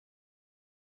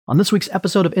On this week's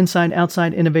episode of Inside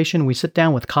Outside Innovation, we sit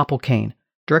down with Kapil Kane,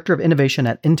 Director of Innovation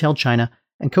at Intel China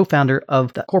and co-founder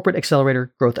of the corporate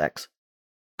accelerator GrowthX.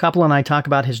 Kapil and I talk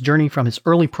about his journey from his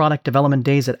early product development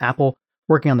days at Apple,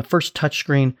 working on the first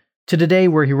touchscreen, to today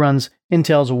where he runs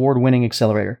Intel's award-winning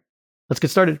accelerator. Let's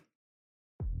get started.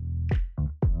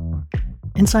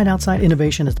 Inside Outside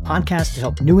Innovation is the podcast to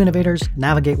help new innovators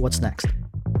navigate what's next.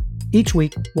 Each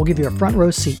week, we'll give you a front row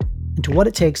seat into what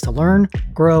it takes to learn,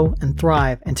 grow, and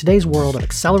thrive in today's world of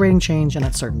accelerating change and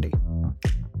uncertainty.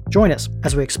 Join us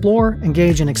as we explore,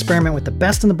 engage, and experiment with the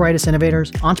best and the brightest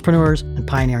innovators, entrepreneurs, and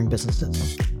pioneering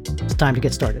businesses. It's time to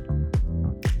get started.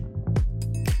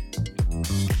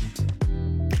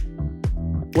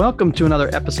 Welcome to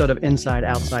another episode of Inside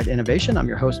Outside Innovation. I'm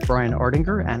your host, Brian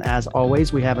Ardinger, and as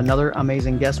always, we have another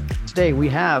amazing guest. Today, we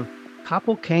have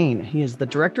Kapil Kane. He is the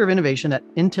Director of Innovation at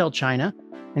Intel China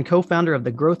and co-founder of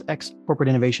the GrowthX Corporate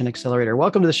Innovation Accelerator.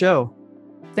 Welcome to the show.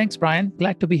 Thanks, Brian.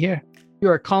 Glad to be here. You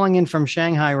are calling in from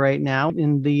Shanghai right now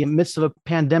in the midst of a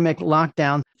pandemic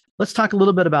lockdown. Let's talk a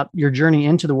little bit about your journey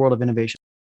into the world of innovation.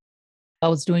 I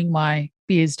was doing my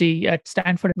PhD at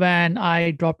Stanford when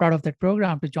I dropped out of that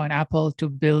program to join Apple to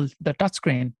build the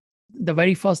touchscreen. The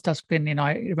very first touchscreen,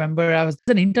 I remember I was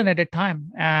an intern at the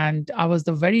time, and I was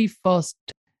the very first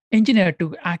engineer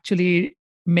to actually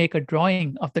make a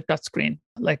drawing of the touchscreen,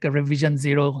 like a revision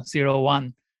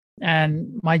 001.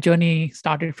 And my journey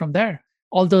started from there.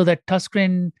 Although that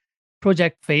touchscreen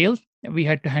project failed, we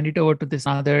had to hand it over to this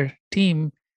other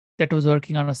team that was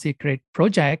working on a secret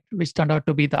project, which turned out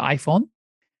to be the iPhone.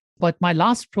 But my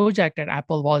last project at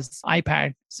Apple was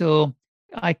iPad. So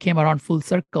I came around full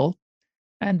circle.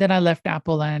 And then I left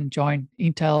Apple and joined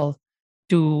Intel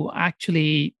to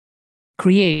actually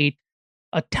create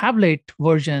a tablet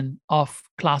version of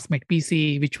Classmate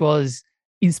PC, which was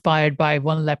inspired by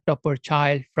one laptop per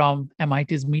child from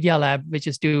MIT's Media Lab, which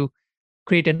is to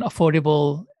create an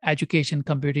affordable education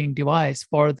computing device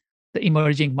for the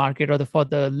emerging market or for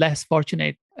the less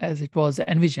fortunate, as it was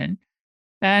envisioned.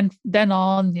 And then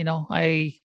on,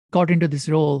 I got into this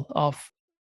role of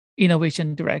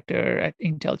innovation director at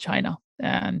Intel China.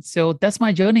 And so that's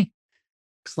my journey.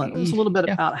 Excellent. Tell us a little bit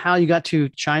about how you got to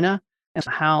China and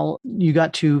how you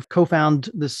got to co-found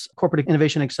this corporate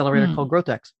innovation accelerator called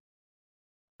GrowthX.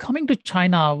 Coming to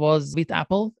China was with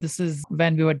Apple. This is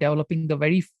when we were developing the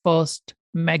very first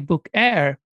MacBook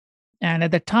Air. And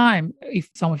at the time, if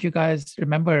some of you guys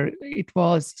remember, it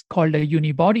was called a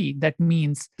unibody. That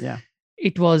means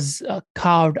it was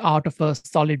carved out of a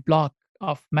solid block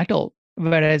of metal,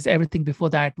 whereas everything before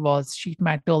that was sheet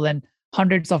metal and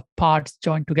hundreds of parts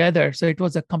joined together. So it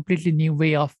was a completely new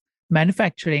way of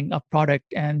manufacturing a product.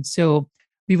 And so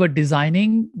we were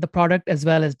designing the product as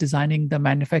well as designing the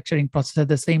manufacturing process at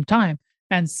the same time.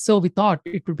 And so we thought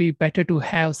it would be better to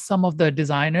have some of the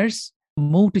designers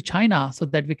move to China so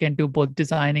that we can do both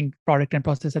designing product and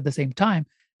process at the same time.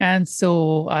 And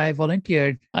so I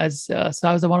volunteered so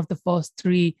I was one of the first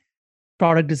 3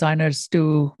 product designers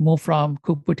to move from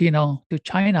Cupertino to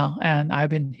China. And I've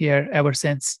been here ever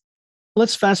since.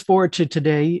 Let's fast forward to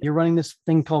today. You're running this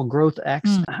thing called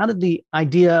GrowthX. How did the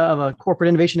idea of a corporate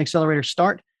innovation accelerator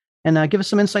start? And give us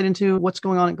some insight into what's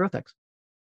going on at GrowthX.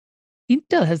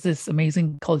 Intel has this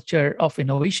amazing culture of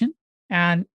innovation.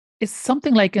 And it's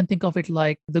something like, you can think of it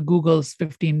like the Google's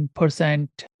 15%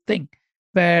 thing,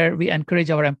 where we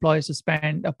encourage our employees to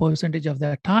spend a percentage of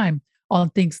their time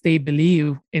on things they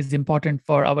believe is important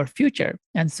for our future.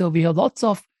 And so we have lots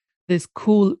of these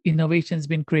cool innovations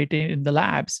being created in the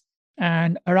labs.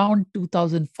 And around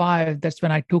 2005, that's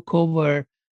when I took over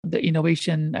the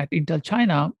innovation at Intel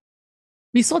China.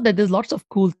 We saw that there's lots of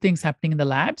cool things happening in the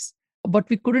labs, but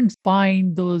we couldn't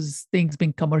find those things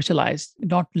being commercialized,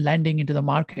 not landing into the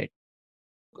market.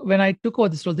 When I took over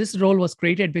this role was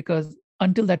created because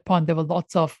until that point, there were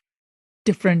lots of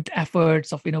different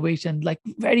efforts of innovation, like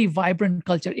very vibrant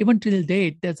culture. Even till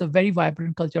date, there's a very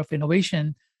vibrant culture of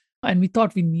innovation. And we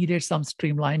thought we needed some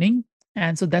streamlining.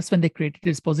 And so that's when they created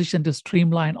this position to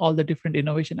streamline all the different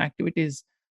innovation activities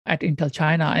at Intel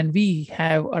China. And we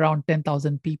have around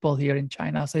 10,000 people here in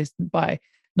China. So it's by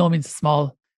no means a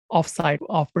small offsite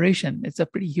operation. It's a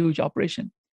pretty huge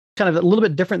operation. Kind of a little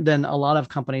bit different than a lot of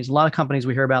companies. A lot of companies,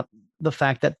 we hear about the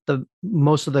fact that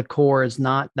most of the core is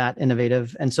not that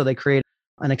innovative. And so they create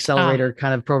an accelerator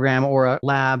kind of program or a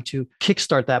lab to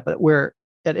kickstart that. But where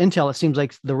at Intel, it seems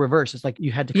like the reverse. It's like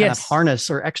you had to kind of harness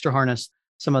or extra harness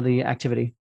some of the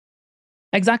activity.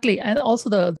 Exactly. And also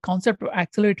the concept of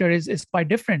accelerator is quite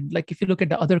different. Like if you look at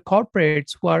the other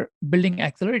corporates who are building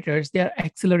accelerators, they are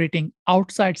accelerating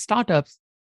outside startups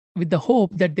with the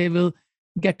hope that they will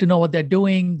get to know what they're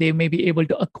doing. They may be able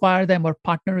to acquire them or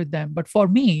partner with them. But for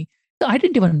me, I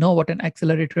didn't even know what an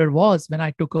accelerator was when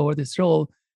I took over this role.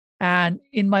 And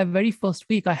in my very first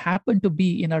week, I happened to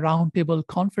be in a roundtable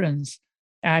conference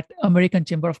at American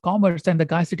Chamber of Commerce, and the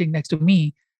guy sitting next to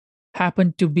me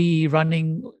happened to be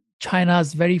running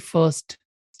China's very first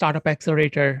startup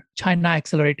accelerator, China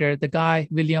Accelerator. The guy,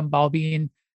 William Baobin,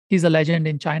 he's a legend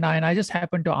in China. And I just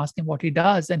happened to ask him what he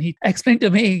does. And he explained to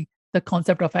me the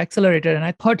concept of accelerator. And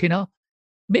I thought,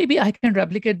 maybe I can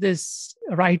replicate this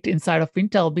right inside of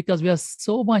Intel because we have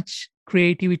so much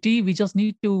creativity. We just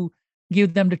need to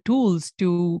give them the tools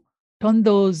to turn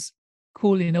those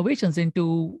cool innovations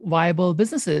into viable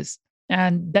businesses.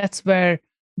 And that's where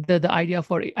the idea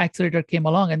for Accelerator came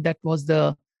along. And that was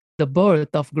the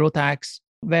birth of GrowthX,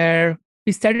 where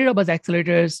we set it up as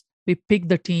accelerators. We pick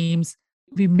the teams.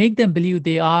 We make them believe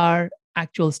they are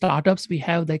actual startups. We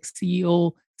have like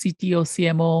CEO, CTO,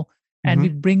 CMO, and we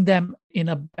bring them in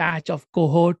a batch of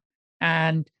cohort.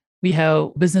 And we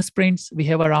have business sprints. We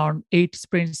have around 8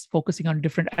 sprints focusing on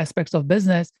different aspects of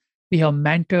business. We have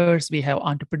mentors. We have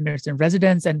entrepreneurs in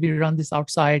residence. And we run this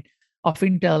outside of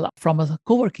Intel from a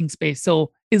co-working space.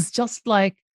 So it's just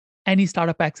like any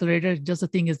startup accelerator. Just the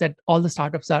thing is that all the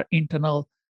startups are internal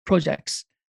projects.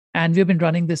 And we've been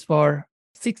running this for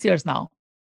 6 years now.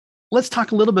 Let's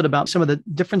talk a little bit about some of the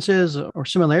differences or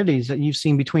similarities that you've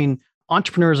seen between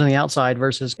entrepreneurs on the outside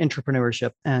versus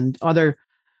entrepreneurship. And are there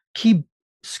key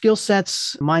skill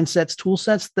sets, mindsets, tool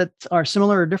sets that are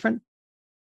similar or different?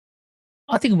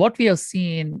 I think what we have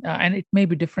seen, and it may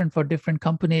be different for different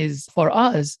companies, for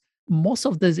us, most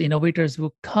of these innovators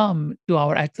who come to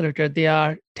our accelerator, they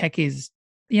are techies.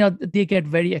 They get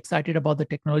very excited about the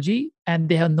technology and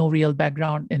they have no real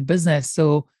background in business.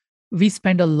 So we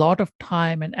spend a lot of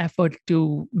time and effort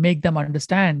to make them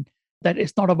understand that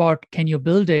it's not about can you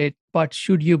build it, but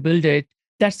should you build it?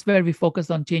 That's where we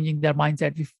focus on changing their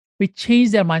mindset. We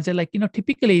change their mindset. Like,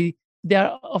 typically they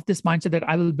are of this mindset that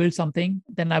I will build something,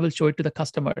 then I will show it to the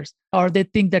customers. Or they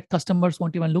think that customers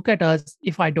won't even look at us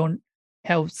if I don't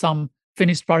have some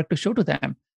finished product to show to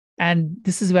them. And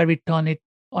this is where we turn it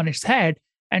on its head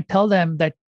and tell them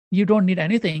that you don't need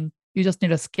anything. You just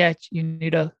need a sketch, you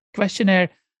need a questionnaire,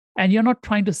 and you're not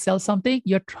trying to sell something.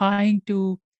 You're trying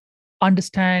to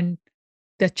understand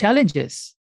their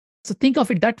challenges. So think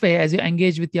of it that way as you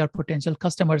engage with your potential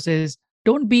customers is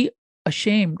don't be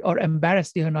ashamed or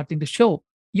embarrassed you have nothing to show.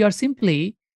 You're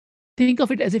simply think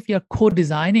of it as if you're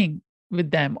co-designing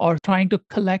with them or trying to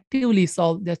collectively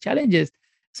solve their challenges.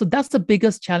 So that's the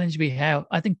biggest challenge we have.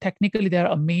 I think technically they're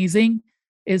amazing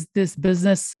is this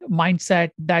business mindset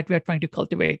that we're trying to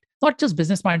cultivate. Not just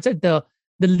business mindset, the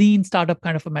lean startup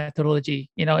kind of a methodology,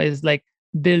 is like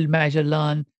build, measure,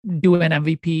 learn, do an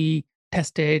MVP,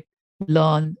 test it,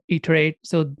 learn, iterate.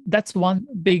 So that's one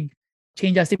big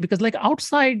change I see because like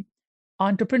outside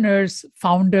entrepreneurs,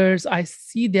 founders, I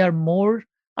see they're more,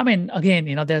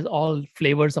 again, there's all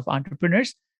flavors of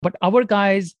entrepreneurs, but our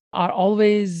guys are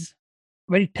always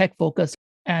very tech focused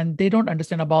and they don't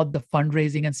understand about the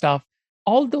fundraising and stuff.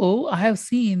 Although I have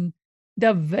seen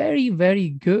they're very, very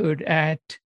good at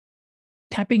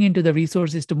tapping into the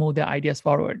resources to move their ideas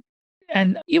forward.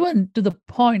 And even to the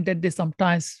point that they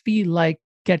sometimes feel like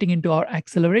getting into our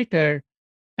accelerator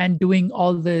and doing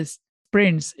all these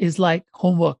sprints is like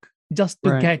homework just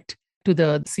to get to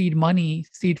the seed money,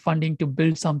 seed funding to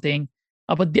build something.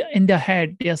 But in their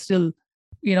head, they are still,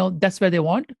 that's where they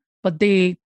want, but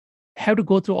they have to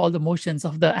go through all the motions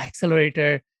of the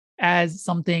accelerator as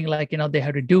something like, they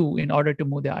have to do in order to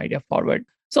move their idea forward.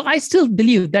 So I still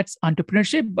believe that's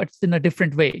entrepreneurship, but it's in a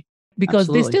different way because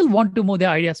they still want to move their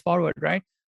ideas forward, right?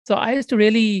 So I used to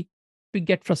really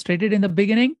get frustrated in the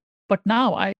beginning, but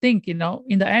now I think, in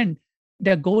the end,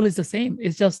 their goal is the same.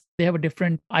 It's just they have a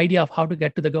different idea of how to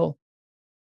get to the goal.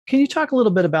 Can you talk a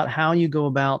little bit about how you go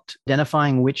about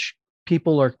identifying which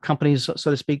people or companies,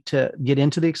 so to speak, to get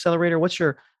into the accelerator? What's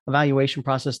your evaluation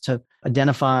process to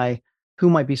identify who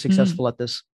might be successful at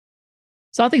this?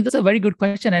 So I think that's a very good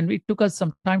question. And it took us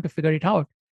some time to figure it out.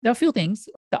 There are a few things.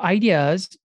 The ideas,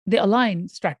 they align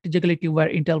strategically to where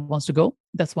Intel wants to go.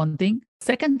 That's one thing.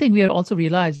 Second thing we have also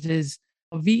realized is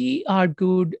we are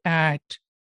good at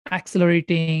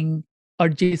accelerating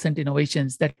adjacent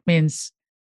innovations. That means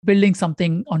building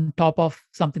something on top of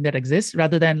something that exists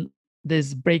rather than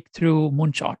these breakthrough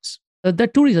moonshots. There are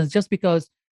two reasons. Just because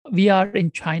we are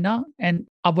in China and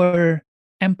our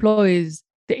employees,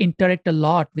 they interact a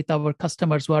lot with our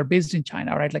customers who are based in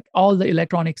China, right? Like all the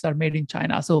electronics are made in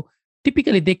China. So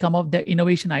typically they come up, their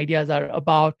innovation ideas are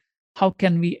about how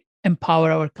can we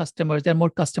empower our customers? They're more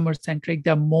customer centric.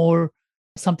 They're more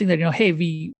something that, hey,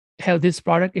 we have this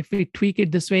product. If we tweak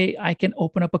it this way, I can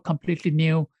open up a completely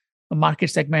new market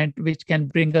segment, which can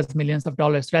bring us millions of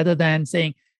dollars, rather than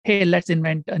saying, hey, let's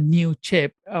invent a new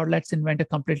chip or let's invent a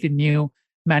completely new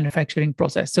manufacturing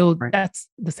process. So Right. that's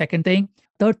the second thing.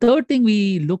 The third thing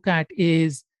we look at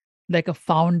is like a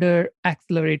founder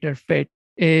accelerator fit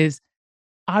is,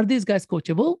 are these guys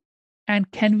coachable?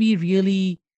 And can we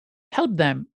really help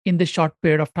them in the short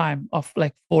period of time of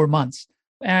like 4 months?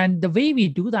 And the way we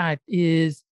do that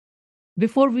is,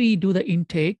 before we do the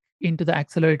intake into the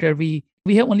accelerator, we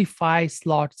have only 5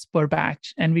 slots per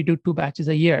batch, and we do 2 batches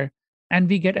a year. And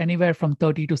we get anywhere from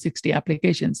 30 to 60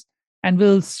 applications. And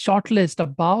we'll shortlist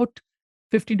about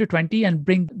 15 to 20 and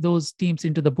bring those teams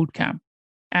into the boot camp.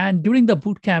 And during the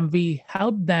boot camp, we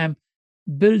help them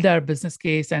build their business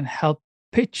case and help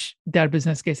pitch their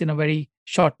business case in a very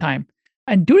short time.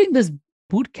 And during this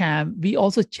boot camp, we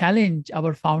also challenge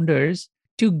our founders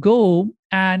to go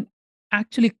and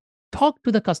actually talk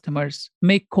to the customers,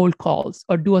 make cold calls,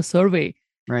 or do a survey.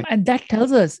 Right. And that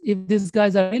tells us if these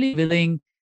guys are really willing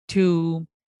to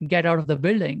get out of the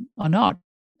building or not.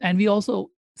 And we also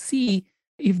see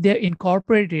if they're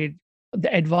incorporated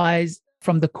the advice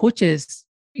from the coaches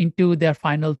into their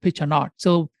final pitch or not.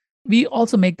 So we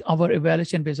also make our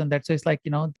evaluation based on that. So it's like,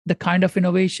 the kind of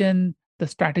innovation, the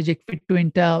strategic fit to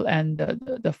Intel, and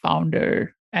the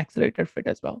founder accelerator fit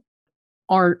as well.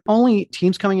 Are only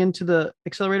teams coming into the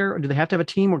accelerator, or do they have to have a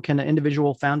team, or can an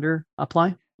individual founder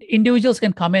apply? Individuals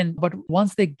can come in, but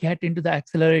once they get into the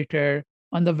accelerator,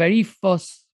 on the very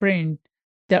first sprint,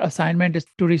 their assignment is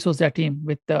to resource their team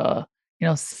with the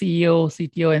CEO,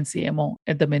 CTO, and CMO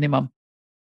at the minimum.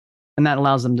 And that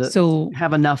allows them to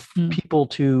have enough people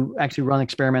to actually run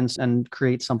experiments and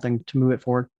create something to move it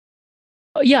forward.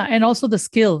 Yeah, and also the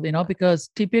skill, because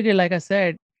typically, like I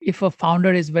said, if a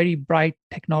founder is very bright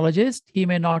technologist, he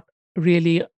may not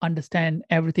really understand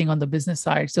everything on the business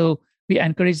side. So we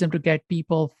encourage them to get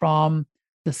people from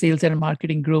the sales and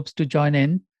marketing groups to join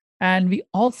in. And we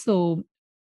also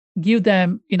give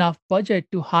them enough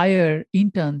budget to hire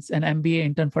interns, an MBA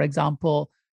intern, for example,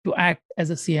 to act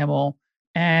as a CMO.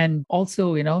 And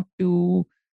also, to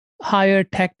hire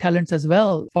tech talents as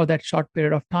well for that short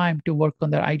period of time to work on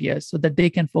their ideas so that they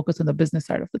can focus on the business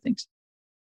side of the things.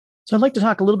 So I'd like to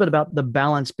talk a little bit about the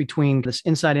balance between this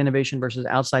inside innovation versus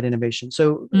outside innovation.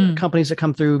 So companies that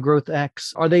come through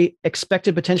GrowthX, are they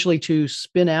expected potentially to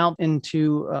spin out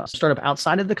into a startup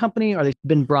outside of the company? Are they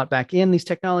been brought back in, these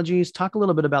technologies? Talk a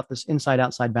little bit about this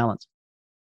inside-outside balance.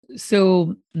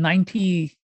 So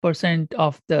 90%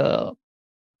 of the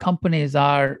companies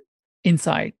are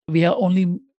inside. We have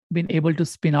only been able to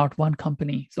spin out one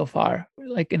company so far,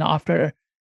 after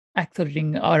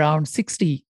accelerating around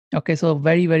 60. Okay, so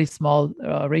very, very small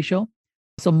ratio.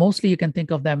 So mostly you can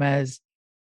think of them as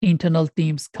internal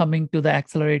teams coming to the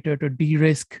accelerator to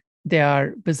de-risk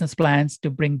their business plans to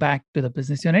bring back to the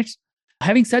business units.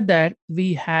 Having said that,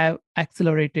 we have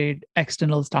accelerated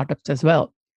external startups as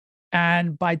well.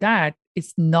 And by that,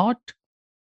 it's not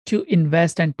to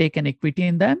invest and take an equity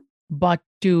in them, but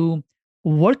to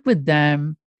work with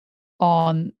them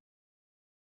on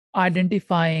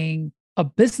identifying a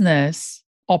business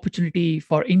opportunity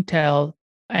for Intel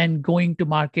and going to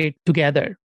market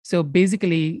together. So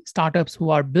basically, startups who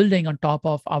are building on top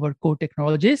of our core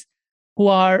technologies, who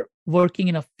are working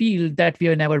in a field that we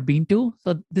have never been to.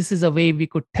 So this is a way we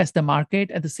could test the market.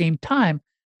 At the same time,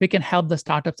 we can help the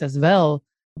startups as well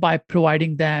by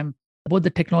providing them both the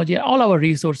technology and all our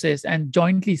resources, and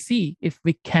jointly see if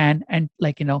we can and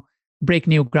break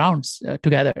new grounds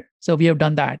together. So we have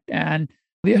done that, and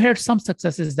we have had some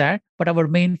successes there, but our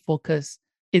main focus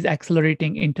is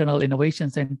accelerating internal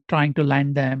innovations and trying to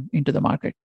land them into the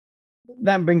market.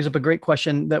 That brings up a great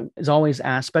question that is always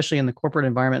asked, especially in the corporate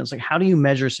environment. It's like, how do you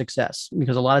measure success?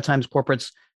 Because a lot of times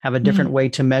corporates have a different way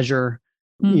to measure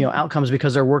outcomes,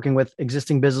 because they're working with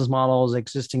existing business models,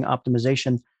 existing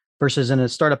optimization, versus in a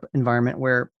startup environment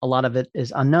where a lot of it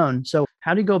is unknown. So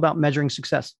how do you go about measuring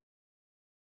success?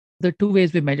 The two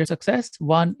ways we measure success.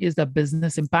 One is the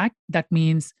business impact. That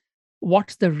means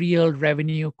what's the real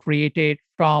revenue created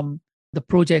from the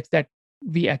projects that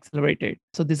we accelerated.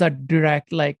 So these are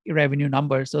direct revenue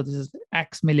numbers. So this is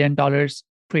X million dollars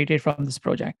created from this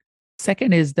project.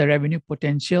 Second is the revenue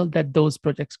potential that those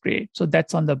projects create. So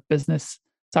that's on the business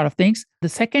side of things. The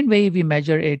second way we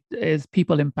measure it is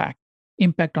people impact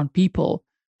on people,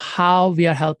 how we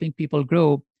are helping people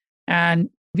grow. And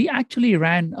we actually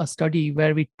ran a study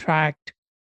where we tracked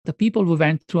the people who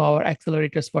went through our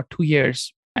accelerators for 2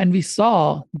 years. And we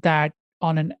saw that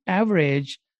on an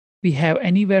average, we have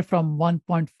anywhere from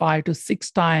 1.5 to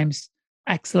 6 times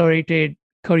accelerated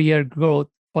career growth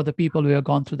for the people who have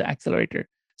gone through the accelerator.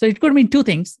 So it could mean two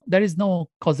things. There is no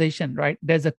causation, right?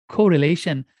 There's a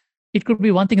correlation. It could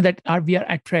be one thing that we are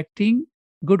attracting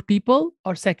good people,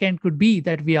 or second could be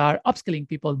that we are upskilling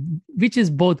people, which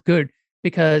is both good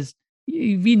because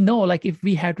we know, like, if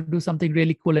we have to do something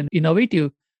really cool and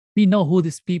innovative, we know who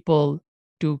these people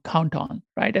to count on,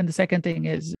 right? And the second thing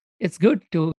is it's good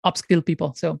to upskill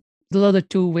people. So those are the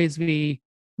two ways we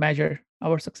measure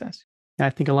our success. I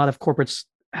think a lot of corporates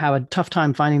have a tough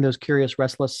time finding those curious,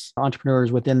 restless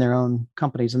entrepreneurs within their own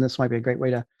companies. And this might be a great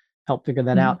way to help figure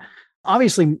that out.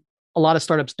 Obviously, a lot of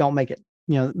startups don't make it.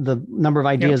 The number of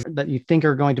ideas that you think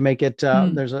are going to make it,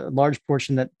 there's a large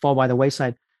portion that fall by the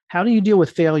wayside. How do you deal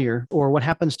with failure, or what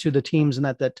happens to the teams and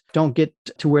that don't get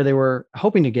to where they were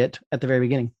hoping to get at the very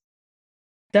beginning?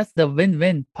 That's the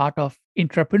win-win part of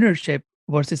entrepreneurship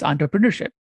versus entrepreneurship.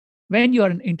 When you are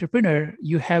an entrepreneur,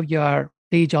 you have your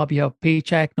day job, you have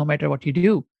paycheck, no matter what you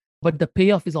do, but the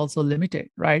payoff is also limited,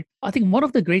 right? I think one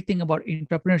of the great thing about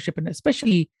entrepreneurship, and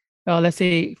especially let's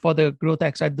say for the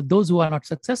GrowthX, right, those who are not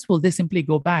successful, they simply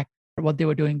go back to what they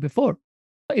were doing before.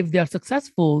 If they are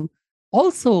successful,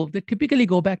 also they typically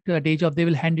go back to a day job. They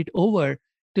will hand it over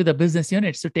to the business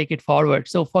units to take it forward.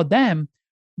 So for them,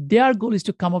 their goal is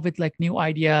to come up with like new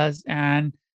ideas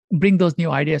and bring those new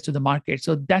ideas to the market.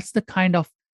 So that's the kind of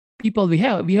people we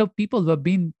have. We have people who have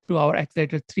been through our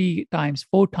accelerator 3 times,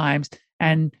 4 times,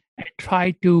 and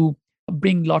try to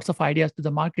bring lots of ideas to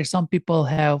the market. Some people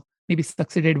have maybe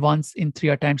succeeded once in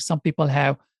 3 times. Some people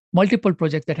have multiple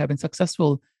projects that have been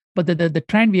successful. But the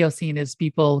trend we have seen is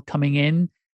people coming in,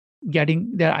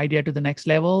 getting their idea to the next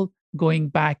level, going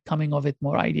back, coming up with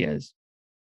more ideas.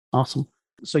 Awesome.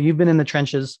 So you've been in the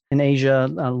trenches in Asia,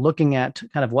 looking at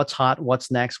kind of what's hot, what's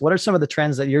next. What are some of the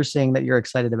trends that you're seeing that you're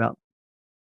excited about?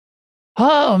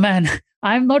 Oh man,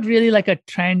 I'm not really like a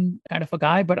trend kind of a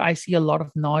guy, but I see a lot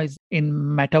of noise in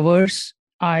metaverse.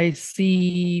 I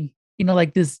see,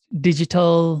 like this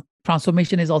digital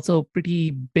transformation is also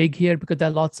pretty big here because there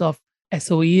are lots of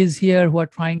SOEs here who are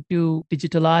trying to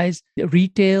digitalize.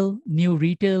 Retail, new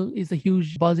retail is a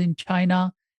huge buzz in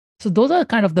China. So those are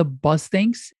kind of the buzz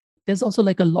things. There's also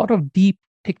like a lot of deep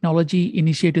technology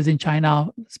initiatives in China,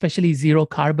 especially zero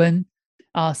carbon.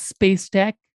 Space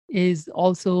tech is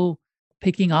also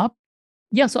picking up.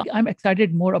 Yeah, so I'm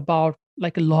excited more about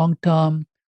like a long-term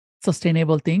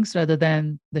sustainable things rather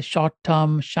than the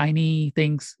short-term shiny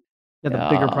things. Yeah, the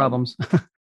bigger problems.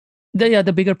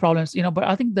 The bigger problems, but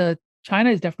I think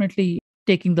China is definitely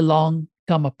taking the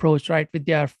long-term approach, right? With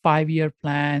their 5-year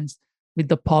plans, with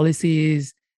the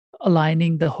policies,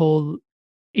 aligning the whole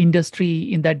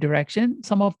industry in that direction.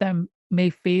 Some of them may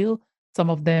fail,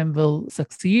 some of them will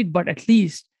succeed, but at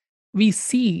least we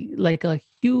see like a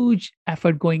huge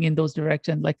effort going in those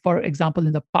directions. Like, for example,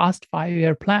 in the past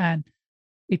 5-year plan,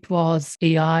 it was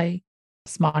AI,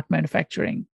 smart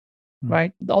manufacturing,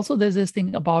 right? Also, there's this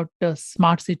thing about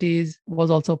smart cities was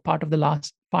also part of the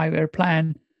last 5-year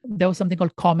plan. There was something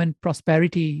called common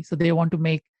prosperity. So they want to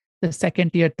make the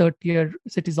 2nd tier, 3rd tier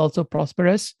cities also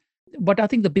prosperous. But I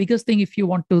think the biggest thing, if you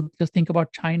want to just think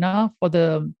about China for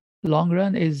the long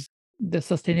run, is the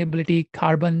sustainability,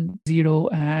 carbon zero,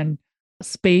 and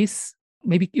space,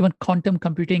 maybe even quantum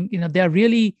computing. They're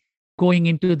really going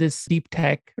into this deep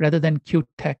tech rather than cute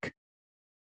tech.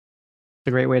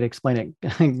 A great way to explain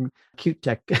it. Cute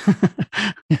tech.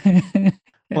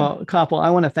 Well, Kapil,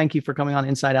 I want to thank you for coming on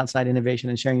Inside Outside Innovation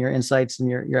and sharing your insights and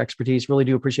your expertise. Really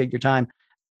do appreciate your time.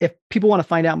 If people want to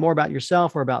find out more about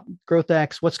yourself or about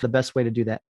GrowthX, what's the best way to do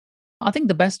that? I think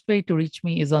the best way to reach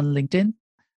me is on LinkedIn.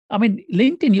 I mean,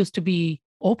 LinkedIn used to be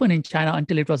open in China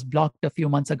until it was blocked a few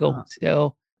months ago.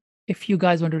 So if you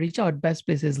guys want to reach out, best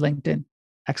place is LinkedIn.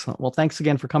 Excellent. Well, thanks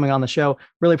again for coming on the show.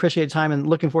 Really appreciate your time and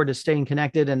looking forward to staying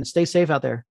connected, and stay safe out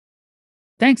there.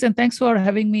 Thanks. And thanks for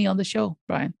having me on the show,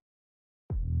 Brian.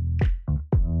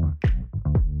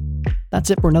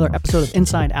 That's it for another episode of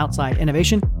Inside Outside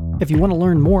Innovation. If you want to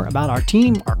learn more about our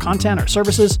team, our content, our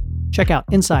services, check out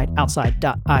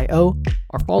insideoutside.io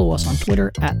or follow us on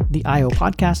Twitter @the IO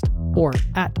Podcast or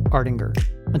 @Ardinger.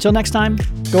 Until next time,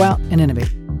 go out and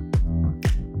innovate.